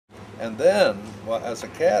And then, well, as a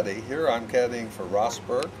caddy, here I'm caddying for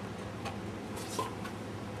Rosburg,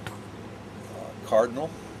 Cardinal,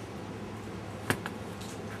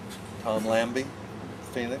 Tom Lambie,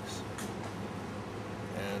 Phoenix,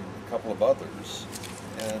 and a couple of others.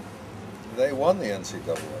 And they won the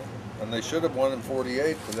NCAA. And they should have won in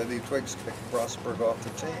 '48, but Eddie Twiggs kicked Rosburg off the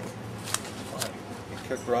team. He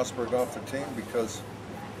kicked Rosburg off the team because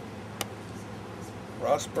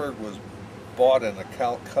Rosburg was bought in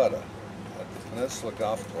Calcutta at the Peninsula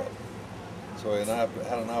Golf Club. So he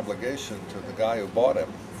had an obligation to the guy who bought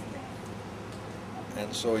him.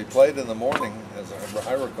 And so he played in the morning, as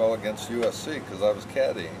I recall, against USC, because I was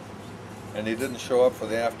caddying. And he didn't show up for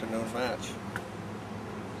the afternoon match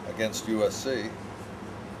against USC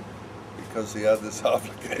because he had this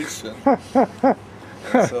obligation.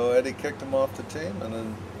 And so Eddie kicked him off the team, and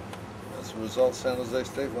then as a result, San Jose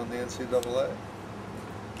State won the NCAA.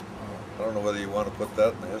 I don't know whether you want to put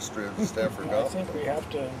that in the history of the Stanford Golf Club. I think we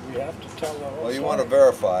have to tell the whole Well, you story. want to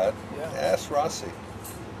verify it. Yeah. Ask Rossi.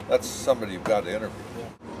 That's somebody you've got to interview.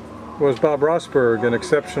 Yeah. Was Bob Rosburg an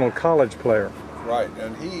exceptional college player? Right,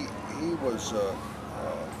 and he was,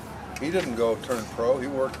 he didn't go turn pro. He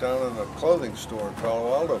worked down in a clothing store in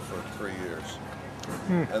Palo Alto for 3 years.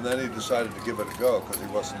 And then he decided to give it a go because he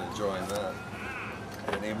wasn't enjoying that.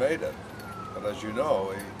 And he made it. But as you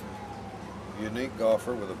know, a unique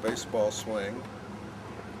golfer with a baseball swing,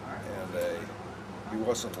 and he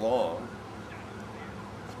wasn't long,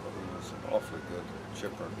 but he was an awfully good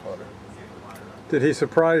chipper and putter. Did he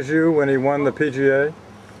surprise you when he won the PGA?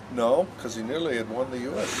 No, because he nearly had won the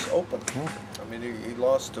U.S. Open. I mean, he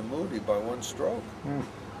lost to Moody by 1 stroke.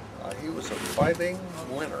 He was a fighting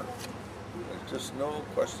winner. There's just no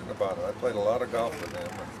question about it. I played a lot of golf with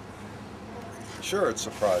him. And sure, it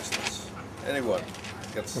surprised us. Anyone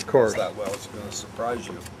gets that well, it's going to surprise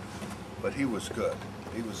you. But he was good.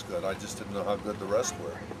 He was good. I just didn't know how good the rest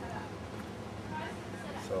were.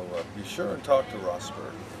 So be sure and talk to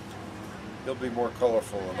Rosburg. He'll be more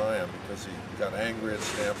colorful than I am because he got angry at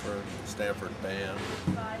Stanford, and Stanford banned.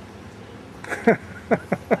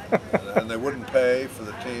 and they wouldn't pay for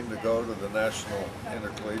the team to go to the National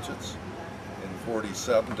Intercollegiates in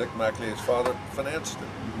 '47. Dick McAleer's father financed it.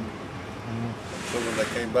 So when they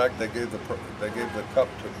came back, they gave the cup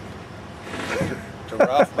to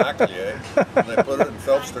Ralph McAleer, and they put it in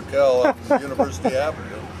Phelps-Turkel at University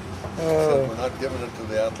Avenue. Said, we're not giving it to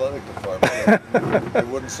the athletic department. They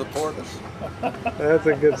wouldn't support us. That's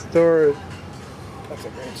a good story. That's a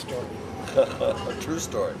great story. A true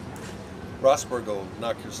story. Rosburg will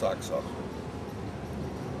knock your socks off.